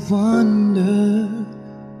you wonder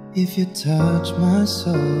if you touch my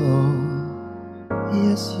soul,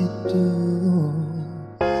 yes you do.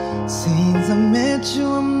 Since I met you,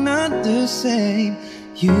 I'm not the same.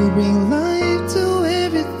 You bring life to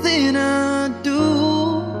everything I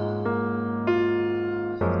do.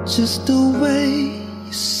 Just the way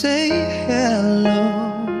you say hello,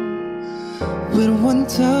 with one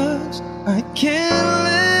touch I can't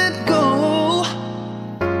let go.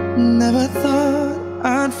 Never thought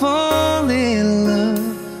I'd fall in love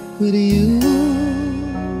with you.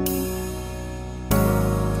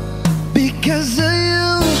 Because of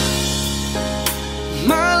you,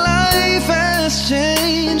 my life has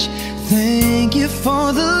changed. Thank you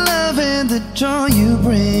for the love and the joy you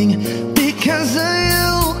bring. Because of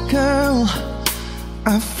you, girl,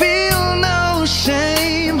 I feel no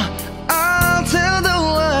shame. I'll tell the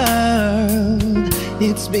world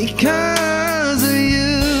it's because of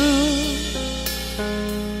you.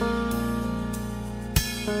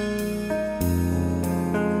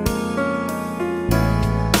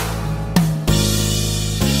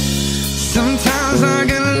 Sometimes I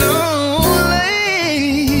get lonely,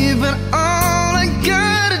 but all I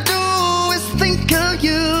gotta do is think of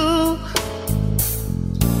you.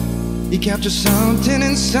 You capture something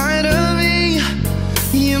inside of me.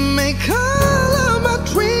 You make all of my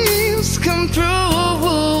dreams come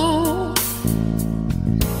true.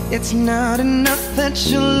 It's not enough that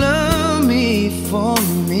you love me for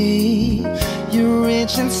me. You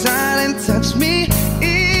reach inside and touch me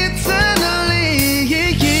eternally.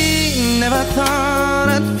 Never thought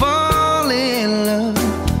I'd fall in love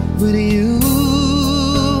with you.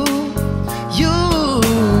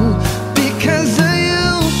 Because of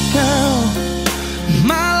you, girl,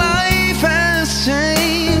 my life has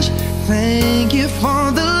changed. Thank you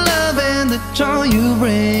for the love and the joy you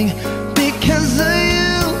bring. Because of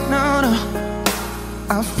you, no, no,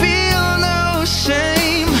 I feel no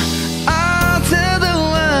shame. I'll tell the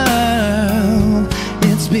world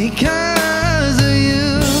it's because of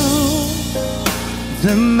you.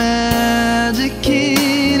 The magic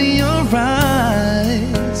in your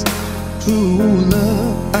eyes, true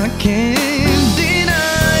love I can't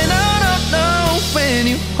deny. No, no, no, when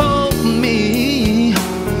you hold me,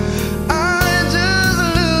 I just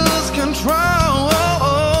lose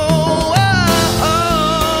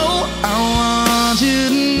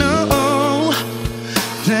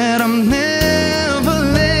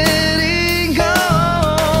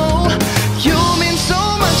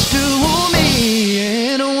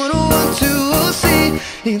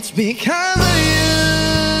It's because of you.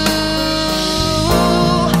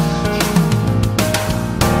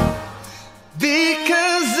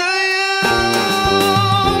 Because of you,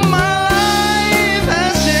 my life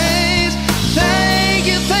has changed. Thank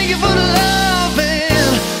you for the love and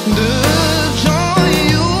the joy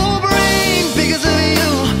you bring. Because of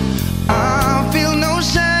you, I feel no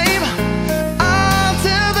shame. I'll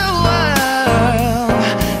tell the world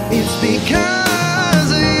it's because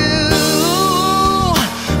of you.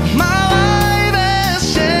 My life has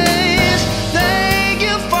changed. Thank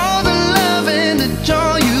you for the love and the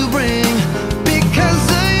joy you bring. Because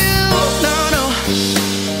of you, no,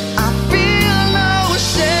 I feel no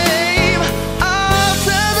shame. I'll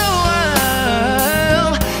tell the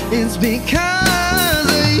world it's because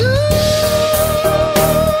of you.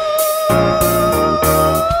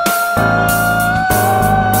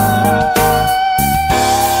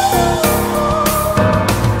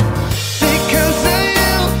 Because of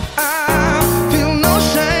you, I feel no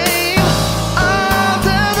shame. I'll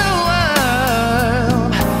tell the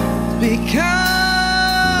world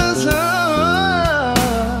because of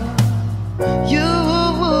you.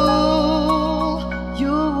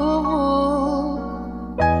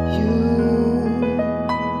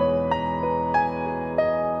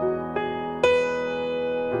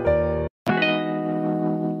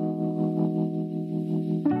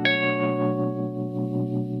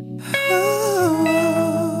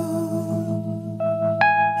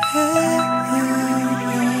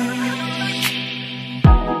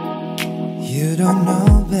 You don't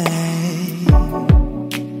know, babe,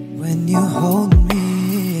 when you hold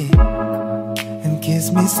me and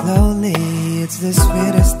kiss me slowly, it's the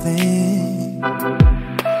sweetest thing.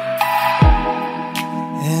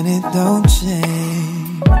 And it don't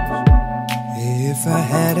change. If I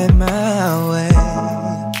had it my way,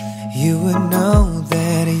 you would know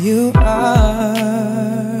that you are.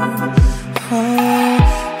 Oh,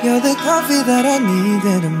 you're the coffee that I need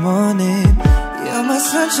in the morning. You're my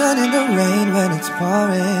sunshine in the rain when it's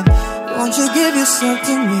pouring. Won't you give yourself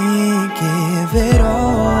to me, give it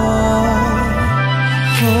all.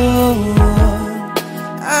 Oh,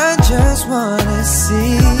 I just wanna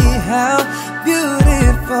see how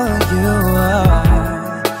beautiful you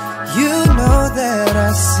are. You know that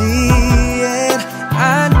I see it.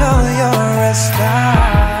 I know you're a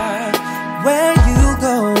star. Where you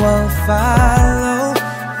go, I'll follow,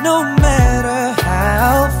 no matter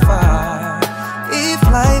how far. If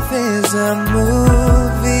life is a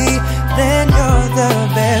movie, then you're the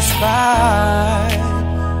best part.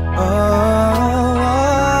 Oh,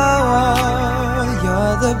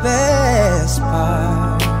 you're the best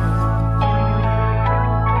part.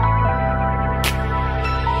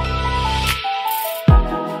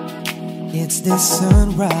 It's the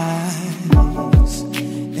sunrise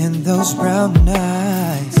and those brown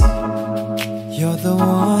eyes. You're the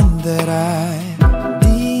one that I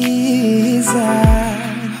desire.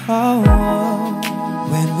 Oh,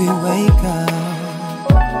 when we wake up,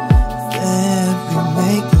 then we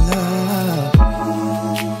make love.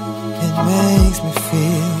 It makes me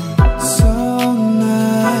feel so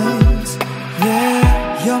nice.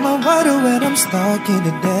 Yeah, you're my water when I'm stuck in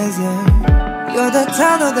the desert. You're the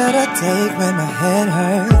Tylenol that I take when my head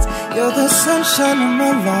hurts. You're the sunshine of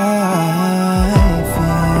my life,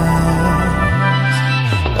 yeah.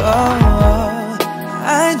 Oh,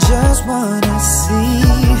 I just wanna see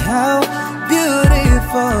how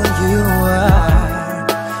beautiful you are.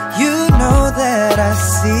 You know that I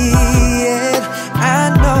see it. I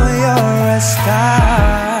know you're a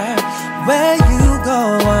star. Where you go,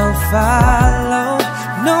 I'll follow,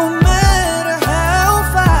 no matter how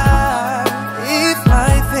far. If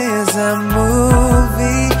life is a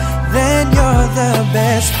movie, then you're the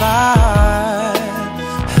best part.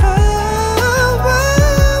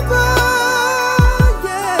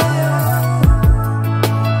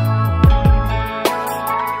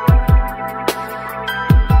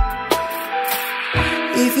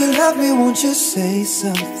 If you love me, won't you say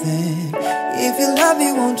something? If you love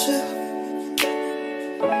me, won't you?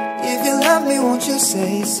 If you love me, won't you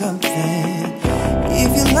say something?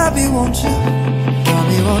 If you love me, won't you? Tell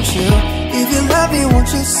me, won't you? If you love me, won't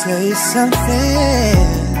you say something?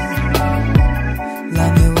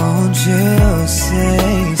 Love me, won't you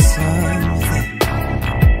say something?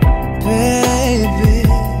 Baby,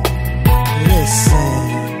 listen.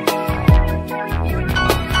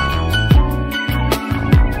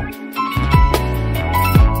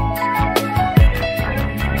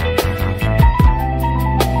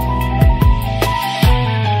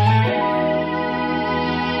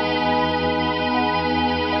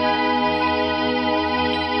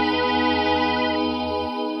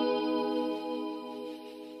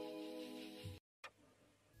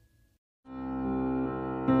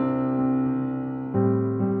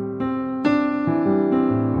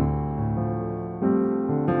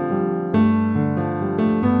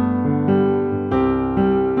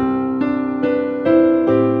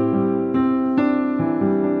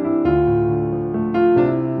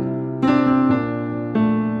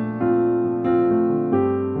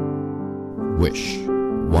 Wish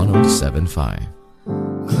 107.5.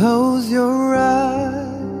 Close your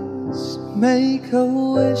eyes, make a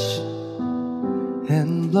wish,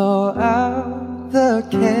 and blow out the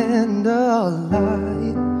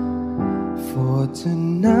candlelight. For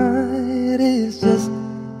tonight is just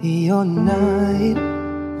your night.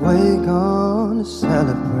 We're gonna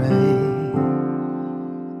celebrate.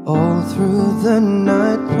 All through the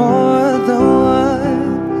night, pour the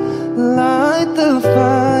wine, light the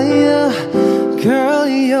fire. Girl,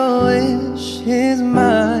 your wish is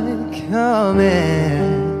my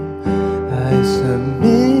command. I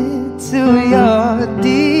submit to your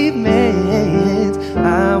demands.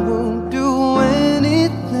 I won't do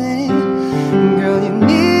anything. Girl, you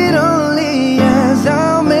need only yes.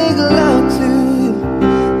 I'll make love to you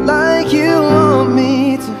like you want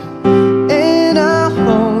me to, and I'll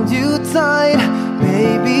hold you tight,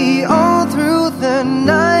 baby, all through the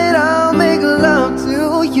night. I'll make love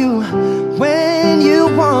to you when you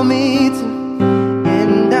want me to,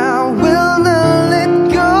 and I will not let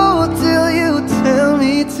go till you tell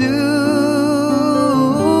me to.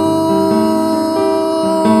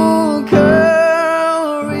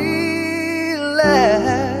 Girl,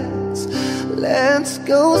 relax, let's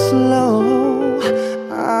go slow.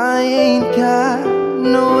 I ain't got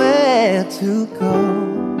nowhere to go.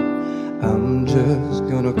 I'm just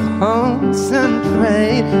gonna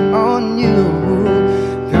concentrate on you.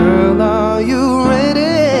 Girl, are you ready?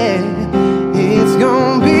 It's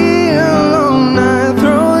gonna be a long night.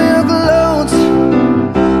 Throw your clothes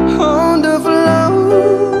on the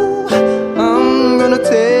floor. I'm gonna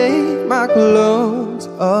take my clothes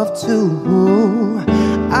off too.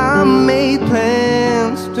 I made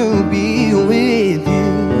plans to be with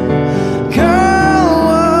you. Girl,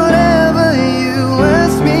 whatever you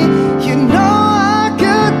ask me, you know I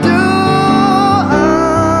could do.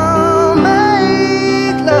 I'll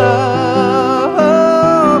make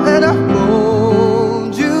love and I'll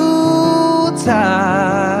hold you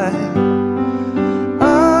tight.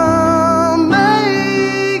 I'll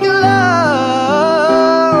make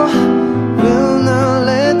love, will not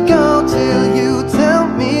let go till you tell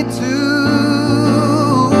me to.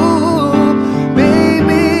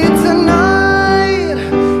 Baby, tonight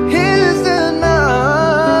is the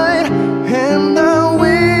night, and I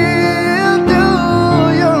will do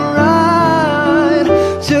you right.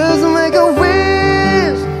 Just make a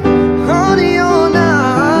wish on your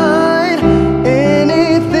night.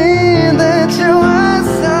 Anything that you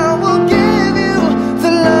ask, I will give you.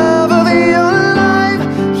 The love of your life,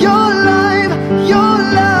 your life, your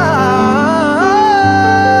life.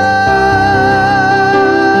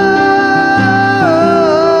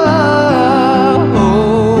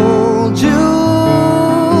 Hold you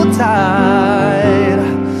tight.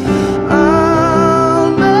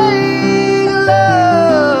 I'll make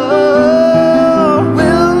love,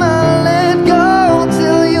 will not let go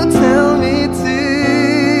till you tell me to.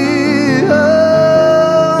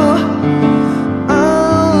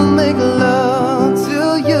 I'll make love to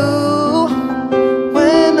you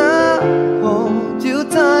when I hold you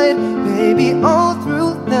tight, baby, all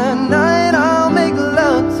through the night. I'll make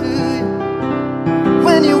love to you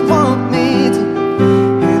when you want me to,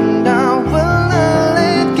 and I will not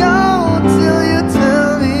let go till you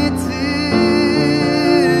tell me to.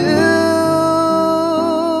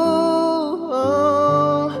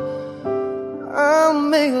 I'll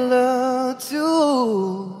make love to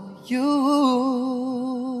you.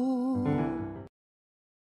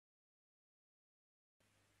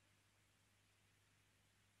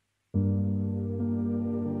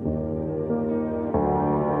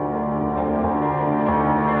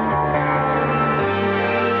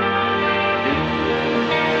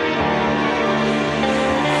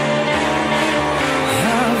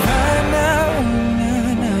 Havana,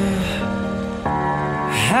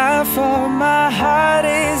 half of my heart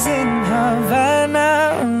is in Havana.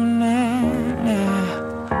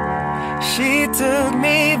 She took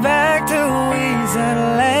me back to East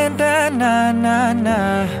Atlanta.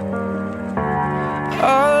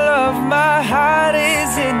 All of my heart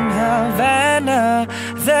is in Havana.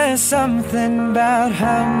 There's something about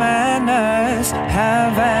her manners.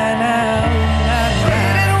 Havana.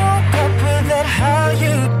 Didn't woke up with that how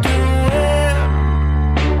you doing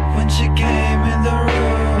when she came in the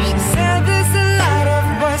room. She said there's a lot of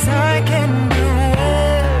boys I can do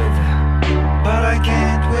with, but I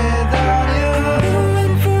can't without you.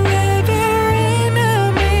 And forever in a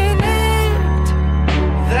minute.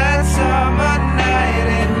 That summer night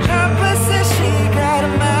in Joppa said she got a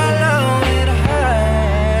mellow in her.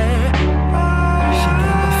 She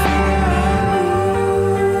got me feeling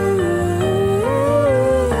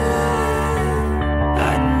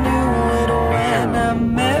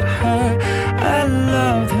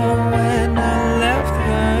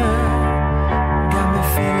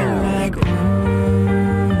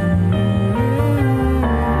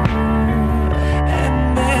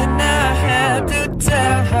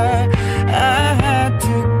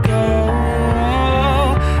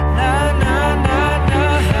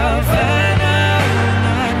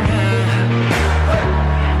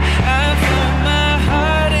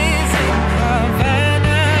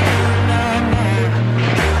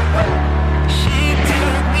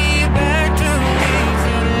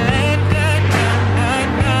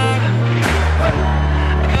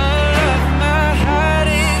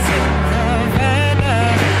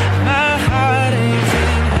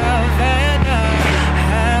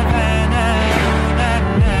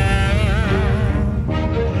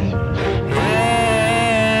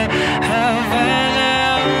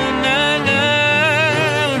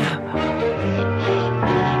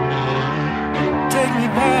me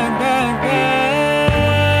back.